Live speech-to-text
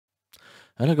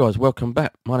Hello guys, welcome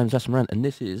back. My name's Asthma and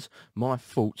this is my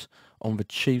thoughts on the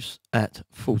Chiefs at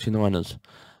 49ers.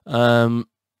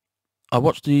 I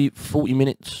watched the 40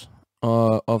 minutes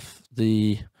of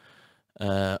the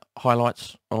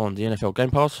highlights on the NFL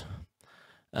Game Pass.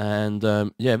 And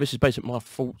yeah, this is basically my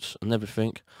thoughts and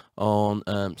everything on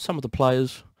some of the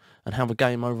players and how the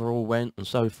game overall went and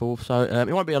so forth. So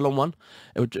it won't be a long one.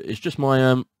 It's just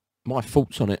my my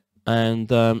thoughts on it. And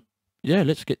yeah,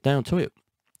 let's get down to it.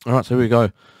 All right, so here we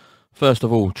go. First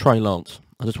of all, Trey Lance.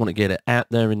 I just want to get it out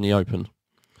there in the open.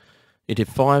 He did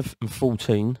 5 and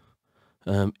 14.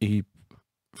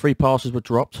 3 passes were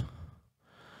dropped,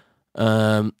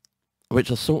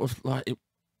 which are sort of like it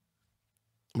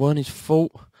weren't his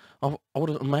fault. I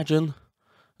would imagine,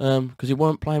 because he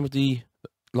weren't playing with the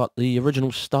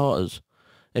original starters.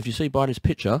 If you see by this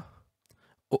picture,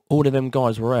 all of them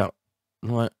guys were out,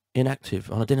 like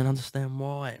inactive, and I didn't understand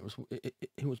why.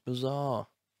 It was bizarre.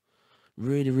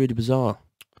 Really bizarre.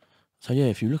 So yeah,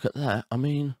 if you look at that, I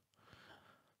mean,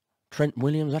 Trent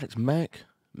Williams, Alex Mack,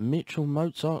 Mitchell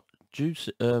Mozart,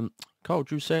 Carl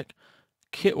Drusek,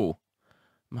 Kittle,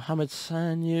 Mohamed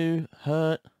Sanu,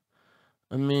 Hurt.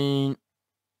 I mean,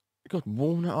 got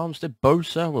Warner, Armstead,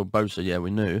 Bosa. Well, Bosa, yeah,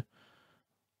 we knew.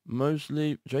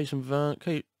 Mosley, Jason Vern,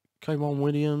 K'Wan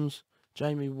Williams,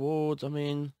 Jamie Ward. I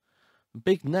mean,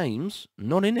 big names,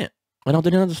 not in it. And I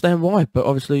didn't understand why, but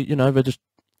obviously, you know, they're just,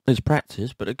 it's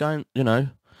practice, but again, you know,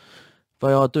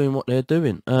 they are doing what they're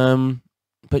doing.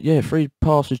 But yeah, 3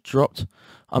 passes dropped.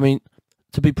 I mean,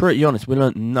 to be pretty honest, we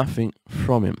learnt nothing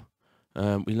from him.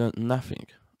 We learnt nothing.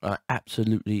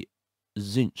 Absolutely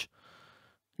zilch.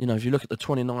 You know, if you look at the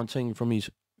 2019 from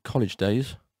his college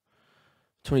days,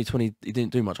 2020, he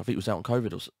didn't do much. I think he was out on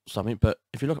COVID or something. But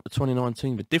if you look at the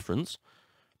 2019, the difference,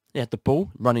 he had the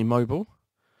ball, running mobile.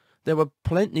 There were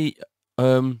plenty...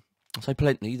 I say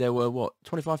plenty, there were, what,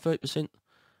 25-30%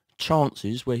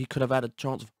 chances where he could have had a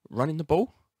chance of running the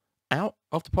ball out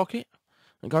of the pocket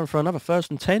and going for another 1st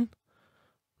and 10.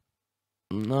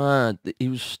 No, he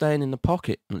was staying in the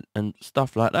pocket and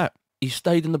stuff like that. He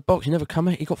stayed in the box, he never come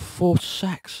out. He got 4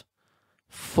 sacks.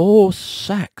 4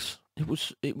 sacks. It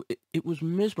was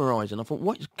mesmerising. I thought,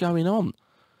 what is going on?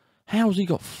 How's he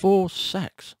got 4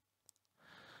 sacks?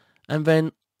 And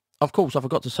then, of course, I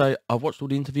forgot to say, I've watched all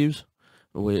the interviews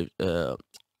with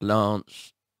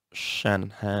Lance,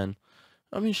 Shanahan.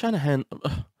 I mean, Shanahan,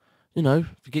 you know,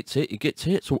 if he gets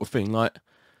hit sort of thing. Like,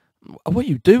 what are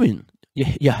you doing?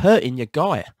 You're hurting your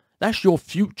guy. That's your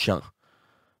future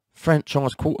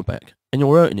franchise quarterback. And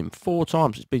you're hurting him 4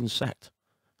 times. He's been sacked.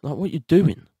 Like, what are you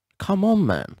doing? Come on,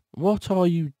 man. What are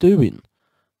you doing?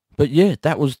 But yeah,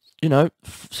 that was, you know,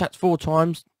 sacked 4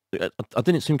 times. I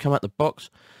didn't see him come out the box.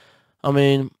 I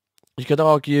mean... You could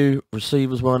argue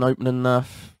receivers weren't open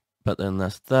enough, but then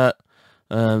that's that.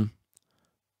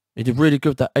 He did really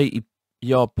good, that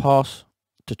 80-yard pass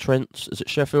to Trent. Is it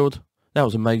Sheffield? That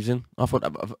was amazing. I thought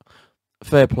that,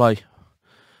 fair play.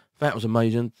 That was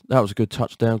amazing. That was a good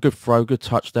touchdown. Good throw, good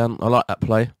touchdown. I like that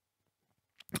play.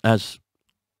 As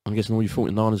I'm guessing all you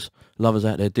 49ers lovers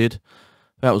out there did.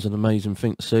 That was an amazing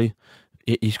thing to see.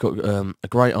 He's got a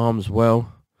great arm as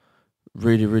well.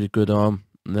 Really good arm.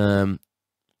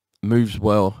 Moves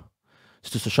well.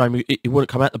 It's just a shame he wouldn't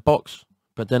come out the box.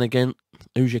 But then again,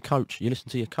 who's your coach? You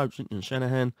listen to your coach, didn't you?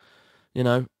 Shanahan, you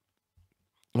know.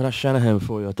 Well, that's Shanahan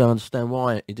for you. I don't understand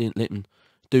why he didn't let him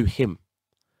do him.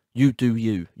 You do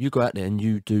you. You go out there and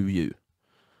you do you.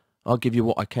 I'll give you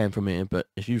what I can from here, but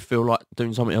if you feel like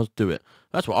doing something else, do it.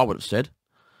 That's what I would have said.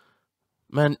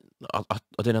 Man, I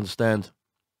didn't understand.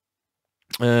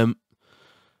 I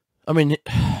mean,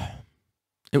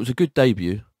 it was a good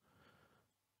debut.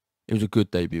 It was a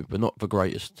good debut, but not the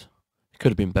greatest. It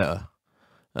could have been better.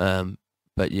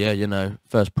 But yeah, you know,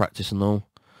 first practice and all.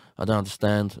 I don't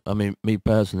understand. I mean, me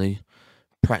personally,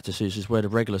 practices is where the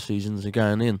regular seasons are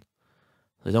going in.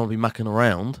 They don't want to be mucking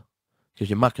around, because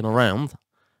you're mucking around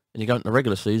and you're going to the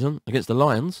regular season against the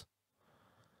Lions.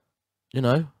 You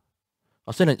know,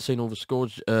 I still ain't seen all the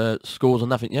scores or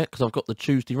nothing yet, because I've got the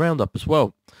Tuesday roundup as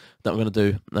well that I'm going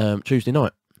to do Tuesday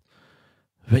night.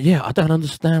 But yeah, I don't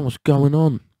understand what's going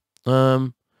on.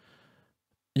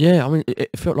 Yeah, I mean,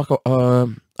 it felt like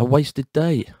a wasted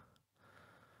day.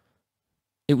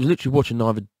 It was literally watching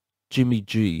either Jimmy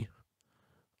G,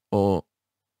 or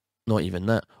not even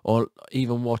that, or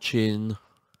even watching,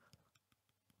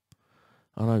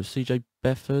 I don't know, CJ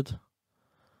Beathard,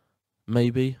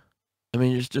 maybe. I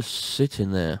mean, it's just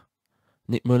sitting there.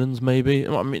 Nick Mullins, maybe.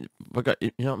 I mean,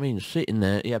 you know what I mean? Sitting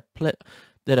there, he had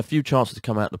a few chances to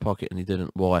come out of the pocket and he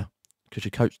didn't. Why? Because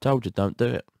your coach told you don't do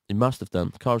it. He must have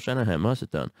done. Kyle Shanahan must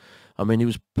have done. I mean,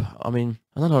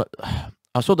 I don't know.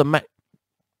 I saw the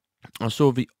I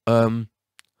saw the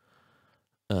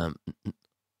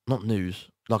not news.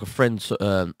 Like a friend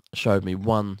showed me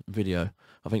one video.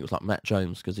 I think it was like Matt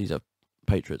Jones, because he's a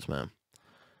Patriots man,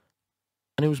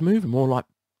 and it was moving more like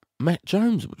Matt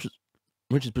Jones, which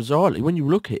is bizarrely, when you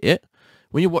look at it,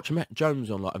 when you watch Matt Jones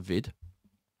on like a vid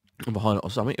behind it or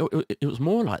something, it was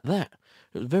more like that.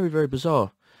 It was very, very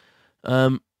bizarre.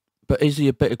 But is he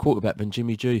a better quarterback than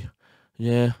Jimmy G?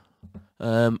 Yeah.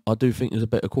 I do think he's a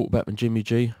better quarterback than Jimmy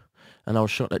G. And I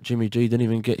was shocked that Jimmy G didn't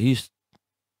even get his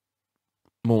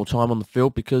more time on the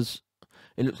field, because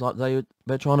it looks like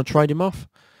they're trying to trade him off.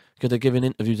 Because they're giving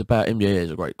interviews about him. Yeah,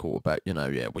 he's a great quarterback. You know,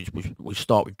 yeah, we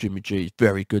start with Jimmy G. He's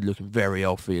very good looking, very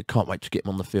healthy. I can't wait to get him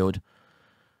on the field.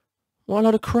 What a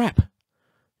load of crap. He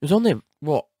was on there,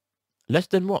 what, less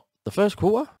than what? The first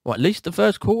quarter? Well, at least the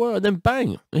first quarter, and then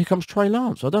bang, here comes Trey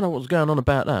Lance. I don't know what's going on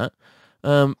about that.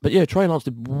 But yeah, Trey Lance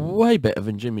did way better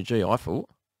than Jimmy G, I thought.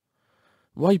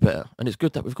 Way better. And it's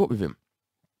good that we've got with him.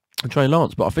 And Trey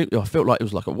Lance, but I felt like it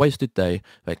was like a wasted day.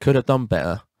 They could have done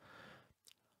better.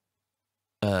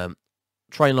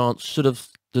 Trey Lance should have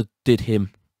did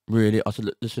him, really. I said,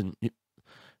 look, listen,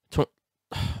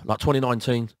 like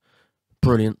 2019,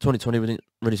 brilliant. 2020, we didn't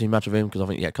really see much of him, because I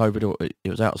think he had COVID or he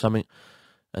was out or something.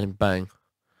 And then bang,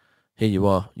 here you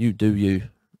are. You do you.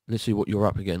 Let's see what you're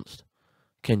up against.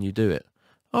 Can you do it?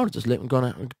 I would have just let him go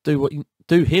out and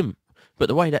do him. But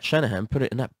the way that Shanahan put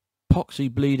it in that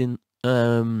poxy bleeding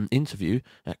interview,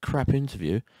 that crap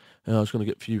interview, I was going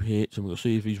to get a few hits and we'll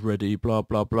see if he's ready, blah,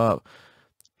 blah, blah.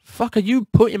 Fucker, you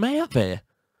put him out there.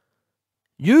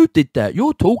 You did that.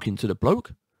 You're talking to the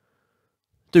bloke.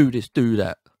 Do this, do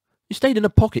that. He stayed in the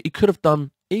pocket. He could have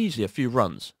done easy a few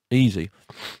runs. Easy.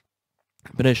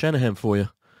 But there's Shanahan for you.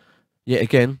 Yet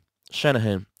again,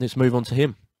 Shanahan. Let's move on to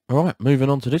him. All right,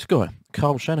 moving on to this guy,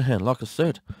 Kyle Shanahan. Like I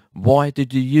said, why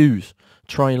did you use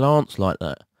Trey Lance like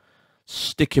that?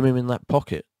 Sticking him in that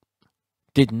pocket.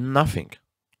 Did nothing.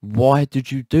 Why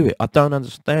did you do it? I don't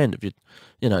understand. If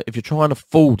you're trying to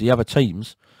fool the other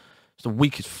teams, it's the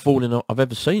weakest fooling I've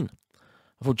ever seen.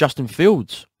 I thought Justin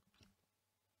Fields,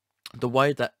 the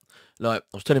way that, like,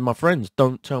 I was telling my friends,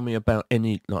 don't tell me about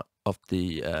any of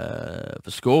the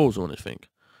scores or anything.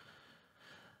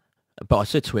 But I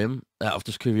said to him, out of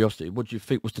just curiosity, what do you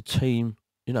think was the team,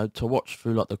 to watch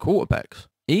through like the quarterbacks?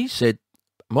 He said,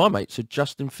 my mate said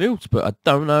Justin Fields, but I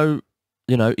don't know.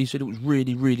 He said it was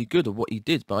really, really good at what he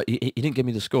did, but he didn't give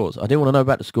me the scores. I didn't want to know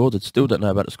about the scores. I still don't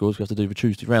know about the scores because I have to do the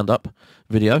Tuesday Roundup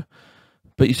video.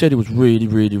 But he said it was really,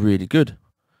 really, really good.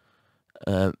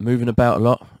 Moving about a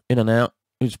lot, in and out.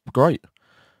 It was great.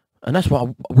 And that's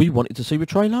what we wanted to see with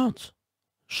Trey Lance.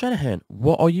 Shanahan,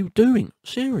 what are you doing?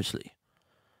 Seriously.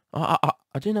 I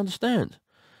didn't understand.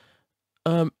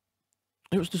 It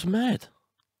was just mad.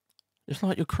 It's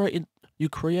like you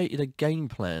created a game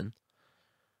plan.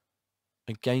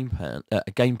 A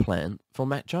game plan for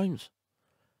Matt Jones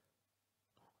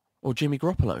or Jimmy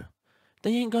Garoppolo.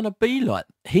 He ain't gonna be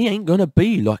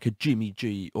like a Jimmy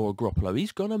G or a Garoppolo.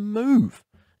 He's gonna move.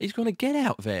 He's gonna get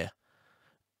out there,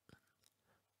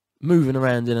 moving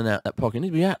around in and out that pocket. He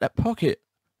needs to be out that pocket,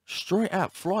 straight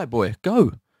out, fly boy,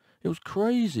 go. It was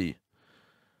crazy.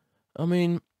 I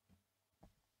mean,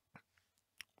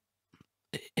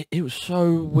 it was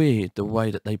so weird the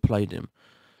way that they played him.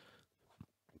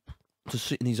 To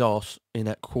sit in his arse in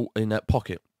that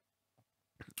pocket.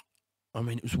 I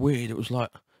mean, it was weird. It was like,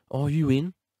 are you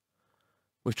in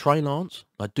with Trey Lance?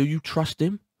 Like, do you trust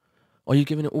him? Are you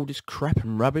giving it all this crap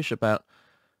and rubbish about?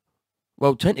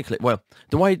 Well, technically,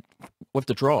 the way with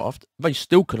the draft, they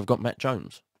still could have got Matt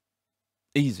Jones.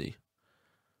 Easy.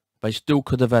 They still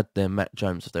could have had their Matt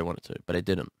Jones if they wanted to, but they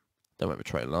didn't. They went with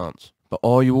Trey Lance. But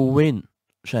are you all in,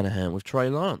 Shanahan, with Trey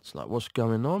Lance? Like, what's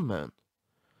going on, man?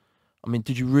 I mean,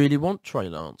 did you really want Trey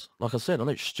Lance? Like I said, I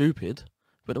know it's stupid,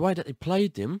 but the way that they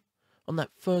played him on that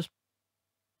the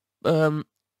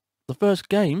first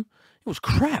game, it was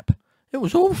crap. It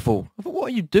was awful. I thought, what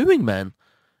are you doing, man?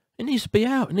 It needs to be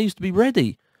out. It needs to be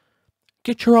ready.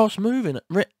 Get your ass moving,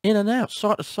 in and out,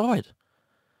 side to side.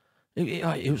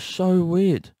 It was so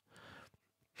weird.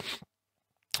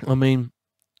 I mean,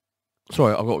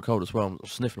 sorry, I've got a cold as well. I'm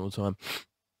sniffing all the time.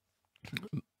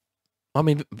 I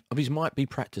mean, these might be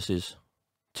practices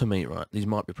to me, right? These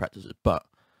might be practices, but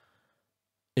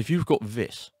if you've got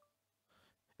this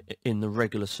in the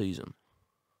regular season,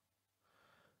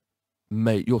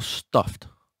 mate, you're stuffed.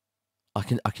 I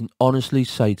can honestly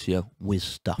say to you, we're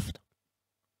stuffed.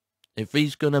 If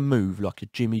he's gonna move like a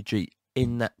Jimmy G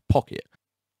in that pocket,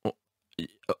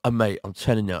 mate, I'm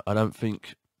telling you, I don't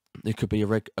think it could be a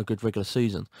good regular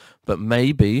season. But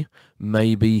maybe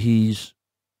he's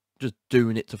just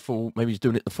doing it to fool. Maybe he's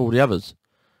doing it to fool the others.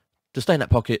 to stay in that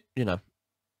pocket, you know,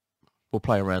 we'll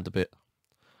play around a bit.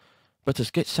 But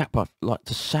to get sacked by, like,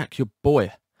 to sack your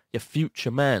boy, your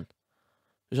future man,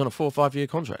 who's on a 4 or 5 year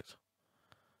contract,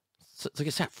 to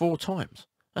get sacked 4 times,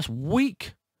 that's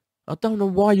weak. I don't know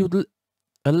why you'd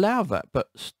allow that, but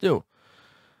still.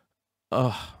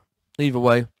 Either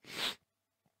way,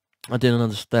 I didn't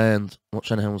understand what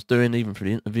Shanahan was doing, even for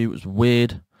the interview. It was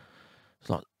weird. It's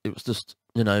like, it was just,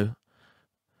 you know,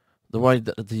 the way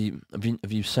that the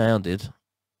interview sounded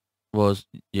was,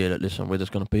 yeah, look, listen, we're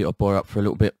just going to beat our boy up for a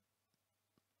little bit,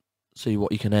 see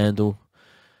what he can handle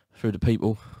through the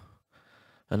people,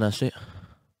 and that's it.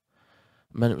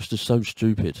 Man, it was just so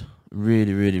stupid.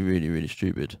 Really, really, really, really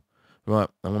stupid. Right,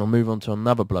 I'm going to move on to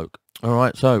another bloke.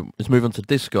 Alright, so let's move on to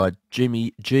this guy,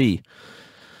 Jimmy G.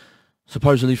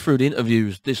 Supposedly through the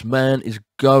interviews, this man is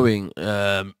going,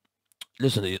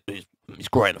 listen, he's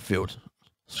great in the field.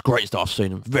 It's the greatest I've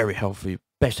seen him. Very healthy.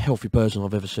 Best healthy person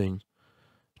I've ever seen.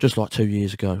 Just like 2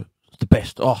 years ago. It's the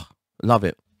best. Oh, love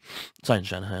it. Saying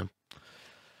Shanahan.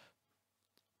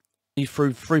 He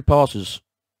threw 3 passes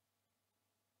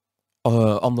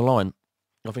on the line.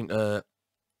 I think,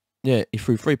 yeah, he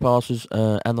threw 3 passes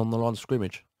and on the line of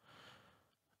scrimmage.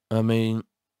 I mean,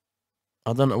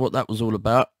 I don't know what that was all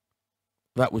about.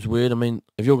 That was weird. I mean,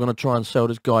 if you're going to try and sell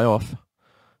this guy off,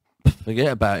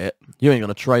 forget about it. You ain't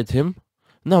going to trade him.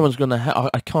 No one's going to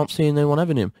I can't see anyone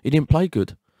having him. He didn't play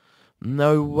good.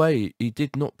 No way. He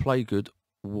did not play good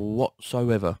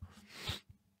whatsoever.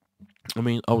 I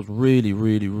mean, I was really,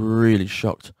 really, really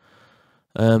shocked.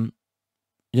 You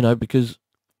know, because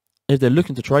if they're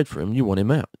looking to trade for him, you want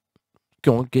him out.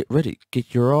 Go on, get ready.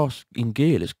 Get your ass in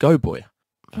gear. Let's go, boy.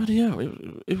 Bloody hell,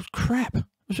 it was crap.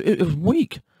 It was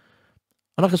weak.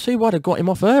 And I can see why they got him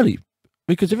off early.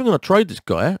 Because if you're going to trade this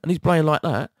guy, and he's playing like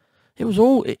that, it was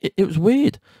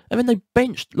weird. And then they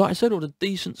benched, like I said, all the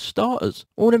decent starters.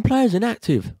 All them players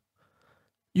inactive.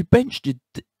 You benched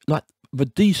the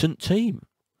decent team.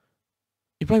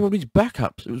 You played with these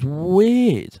backups. It was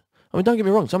weird. I mean, don't get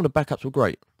me wrong, some of the backups were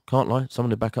great. Can't lie, some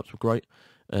of the backups were great.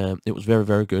 It was very,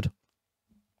 very good.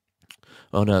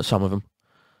 On some of them.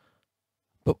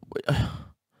 But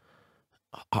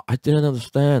I didn't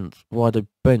understand why they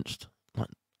benched like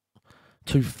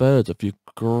 2/3 of your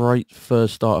great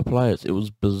first starter players. It was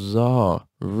bizarre,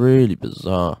 really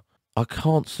bizarre. I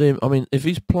can't see him. I mean, if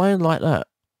he's playing like that,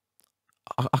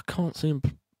 I can't see him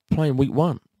playing week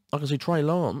 1. I can see Trey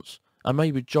Lance and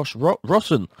maybe Josh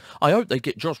Rossen. I hope they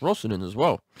get Josh Rossen in as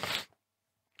well.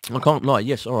 I can't lie.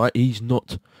 Yes, all right, he's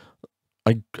not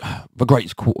the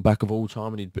greatest quarterback of all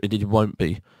time, and he won't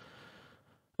be.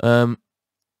 But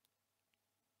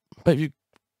if you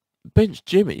bench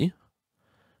Jimmy,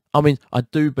 I mean, I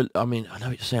know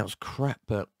it sounds crap,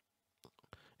 but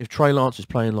if Trey Lance is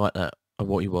playing like that, and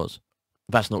what he was,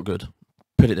 that's not good.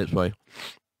 Put it this way.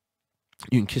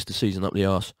 You can kiss the season up the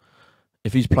arse.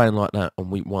 If he's playing like that on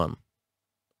week 1,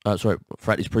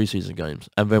 throughout these preseason games,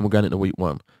 and then we're going into week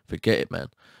 1, forget it, man.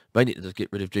 They need to just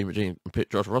get rid of Jimmy G and put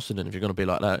Josh Rossen in if you're going to be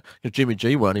like that. Because Jimmy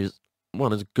G one is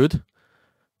good.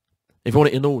 If you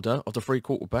want it in order of the 3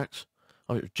 quarterbacks,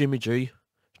 I mean, Jimmy G,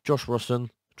 Josh Rossen,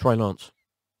 Trey Lance.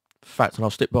 Fact, and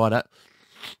I'll stick by that.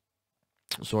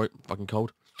 Sorry, fucking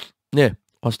cold. Yeah,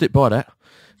 I'll stick by that.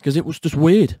 Because it was just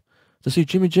weird to see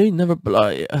Jimmy G never,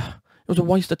 it was a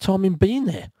waste of time in being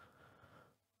there.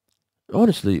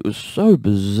 Honestly, it was so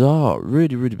bizarre.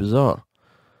 Really, really bizarre.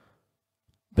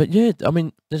 But yeah, I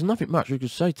mean, there's nothing much we could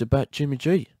say about Jimmy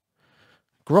G.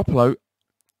 Garoppolo,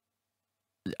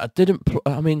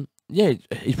 yeah,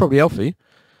 he's probably healthy.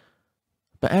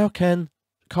 But how can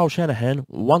Kyle Shanahan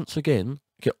once again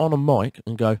get on a mic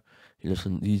and go,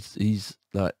 listen, he's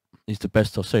the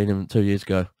best I've seen him 2 years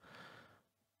ago.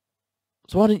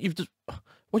 So why'd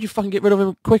you fucking get rid of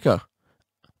him quicker?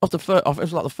 It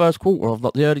was like the first quarter of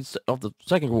like the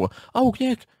second quarter. Oh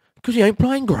yeah, because he ain't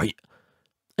playing great.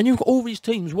 And you've got all these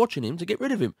teams watching him to get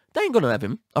rid of him. They ain't gonna have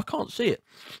him. I can't see it.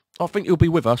 I think he'll be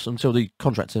with us until the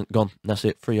contract's gone. That's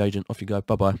it. Free agent. Off you go.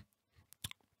 Bye bye.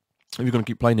 If you're gonna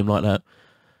keep playing him like that,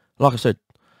 like I said,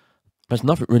 there's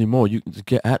nothing really more you can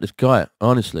get at this guy.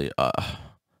 Honestly,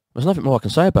 there's nothing more I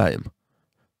can say about him.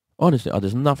 Honestly,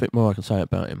 there's nothing more I can say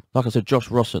about him. Like I said, Josh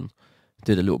Rossen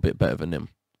did a little bit better than him.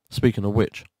 Speaking of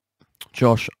which,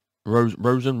 Josh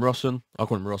Rossen. I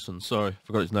call him Rossen. Sorry,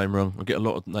 forgot his name wrong. I get a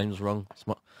lot of names wrong.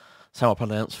 It's how I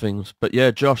pronounce things. But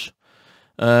yeah, Josh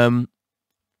played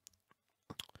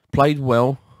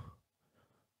well.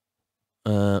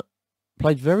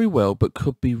 Played very well, but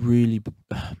could be really.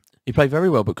 He played very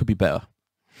well, but could be better.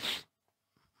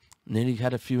 Nearly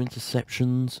had a few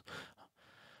interceptions.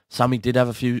 Sammy did have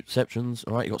a few interceptions.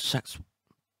 All right, he got sacked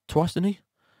twice, didn't he?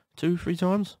 2, 3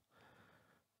 times.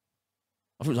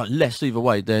 I think it was like less either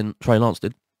way than Trey Lance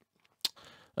did.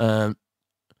 Yeah,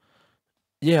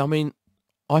 I mean,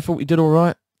 I thought he did all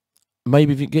right.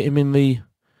 Maybe if you get him in the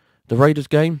Raiders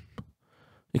game,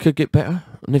 he could get better.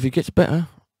 And if he gets better,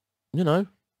 you know,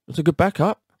 it's a good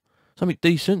backup. Something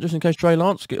decent, just in case Trey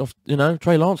Lance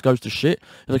Trey Lance goes to shit.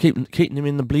 If they keeping him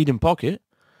in the bleeding pocket,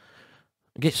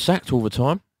 gets sacked all the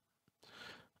time.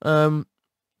 But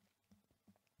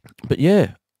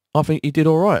yeah, I think he did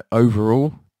all right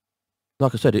overall.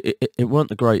 Like I said, it weren't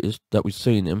the greatest that we've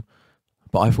seen him,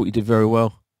 but I thought he did very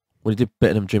well. Well, he did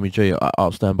better than Jimmy G.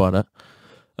 I'll stand by that.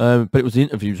 But it was the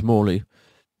interviews morely.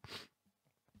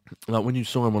 Like when you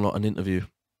saw him on like an interview,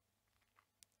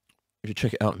 if you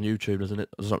check it out on YouTube, isn't it?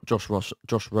 It was like Josh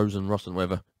Rosen,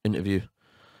 whatever interview.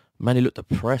 Man, he looked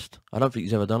depressed. I don't think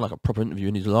he's ever done like a proper interview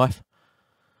in his life.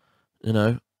 You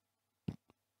know,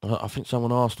 I think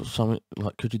someone asked something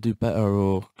like, "Could you do better?"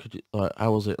 or "Could you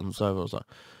how was it?" And so I was like,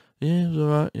 "Yeah, it was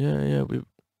alright. Yeah,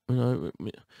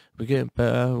 we're getting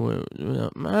better.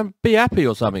 Man, be happy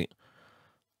or something.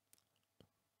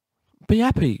 Be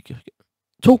happy.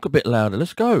 Talk a bit louder.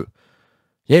 Let's go."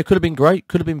 Yeah, it could have been great.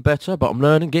 Could have been better, but I'm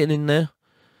learning, getting in there.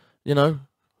 You know,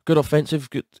 good offensive,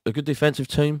 a good defensive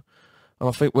team. And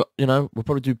I think, we'll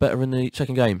probably do better in the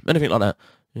second game. Anything like that.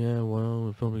 Yeah, well,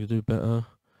 we'll probably do better.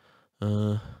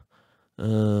 I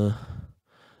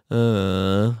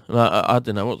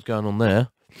don't know what's going on there.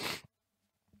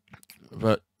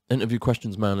 But interview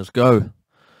questions, man, let's go.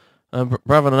 But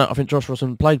rather than that, I think Josh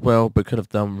Rosen played well, but could have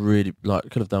done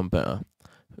better.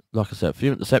 Like I said, a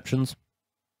few interceptions.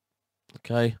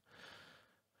 Okay.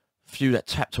 A few that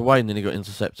tapped away and then he got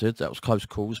intercepted. That was close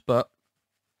calls, but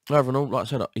overall, like I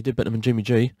said, he did better than Jimmy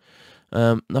G.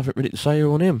 Nothing really to say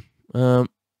on him. Yeah,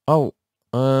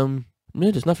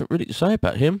 there's nothing really to say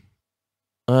about him.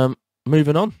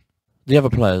 Moving on. The other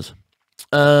players.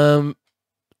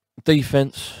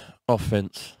 Defense,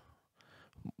 offense.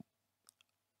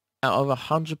 Out of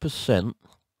 100%,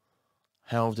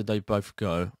 how did they both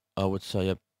go? I would say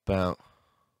about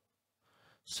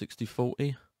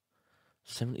 60-40,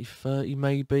 70-30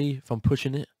 maybe, if I'm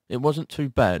pushing it. It wasn't too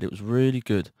bad. It was really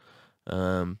good.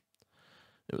 It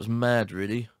was mad,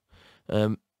 really.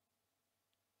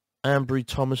 Ambry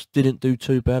Thomas didn't do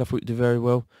too bad. I thought he did very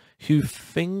well. Hugh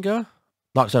Finger,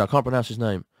 like I said, I can't pronounce his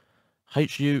name.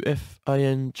 Hufanga?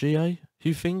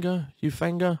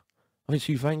 Hufanga? I think it's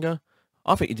Hufanga.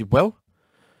 I think he did well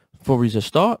for his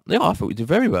start. Yeah, I thought he did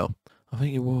very well. I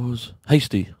think it was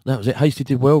Hasty. That was it. Hasty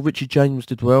did well. Richie James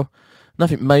did well.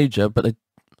 Nothing major, but they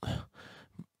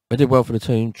did well for the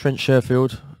team. Trent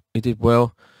Sherfield, he did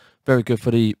well. Very good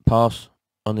for the pass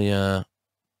on the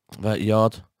 30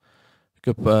 yard.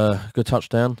 Good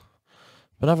touchdown.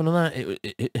 But other than that,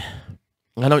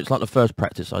 I know it's like the first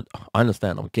practice. I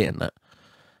understand. I'm getting that,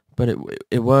 but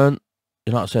it weren't.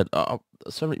 Like I said,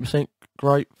 70%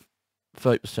 great,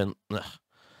 30%.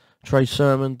 Trey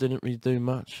Sermon didn't really do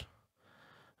much.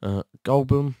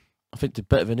 Goldblum, I think, did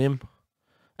better than him.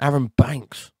 Aaron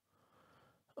Banks,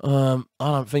 I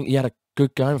don't think he had a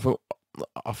good game. He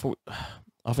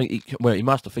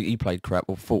must have think he played crap,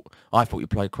 I thought he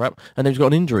played crap, and then he's got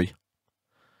an injury.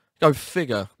 Go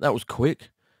figure. That was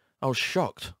quick. I was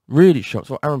shocked, really shocked.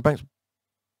 So Aaron Banks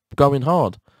going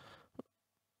hard.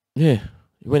 Yeah,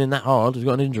 he went in that hard. He's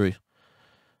got an injury.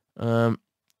 But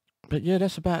yeah,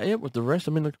 that's about it with the rest.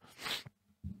 I mean, the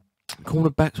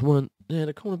cornerbacks weren't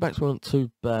too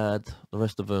bad. The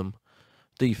rest of them,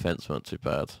 defense weren't too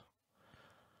bad.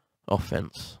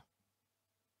 Offense,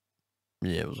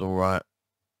 yeah, it was all right.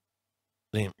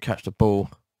 They didn't catch the ball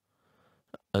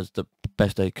as the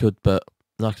best they could, but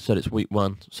like I said, it's week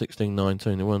 1,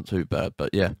 16-19. It weren't too bad,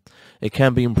 but yeah, it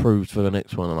can be improved for the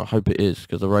next one, and I hope it is,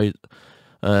 because the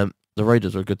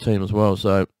Raiders are a good team as well.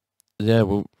 So yeah,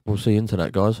 we'll see into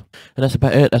that, guys. And that's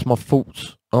about it. That's my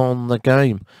thoughts on the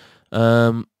game.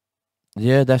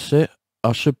 Yeah, that's it.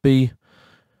 I should be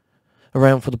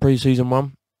around for the preseason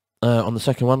one. On the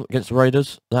second one against the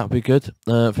Raiders, that'll be good.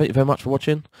 Thank you very much for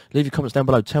watching. Leave your comments down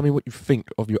below. Tell me what you think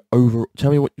of your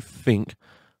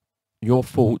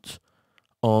thoughts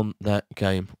on that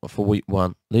game for week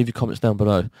 1. Leave your comments down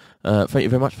below. Thank you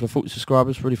very much for the 40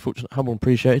 subscribers. Really fortunate, humble, and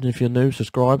appreciated. And if you're new,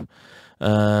 subscribe.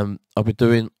 I'll be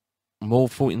doing more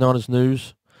 49ers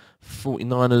news,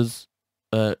 49ers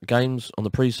games on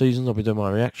the preseasons. I'll be doing my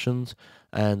reactions,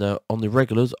 and on the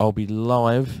regulars, I'll be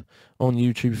live on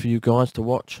YouTube for you guys to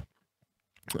watch.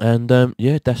 And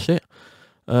yeah, that's it.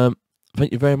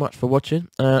 Thank you very much for watching,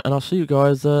 and I'll see you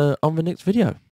guys on the next video.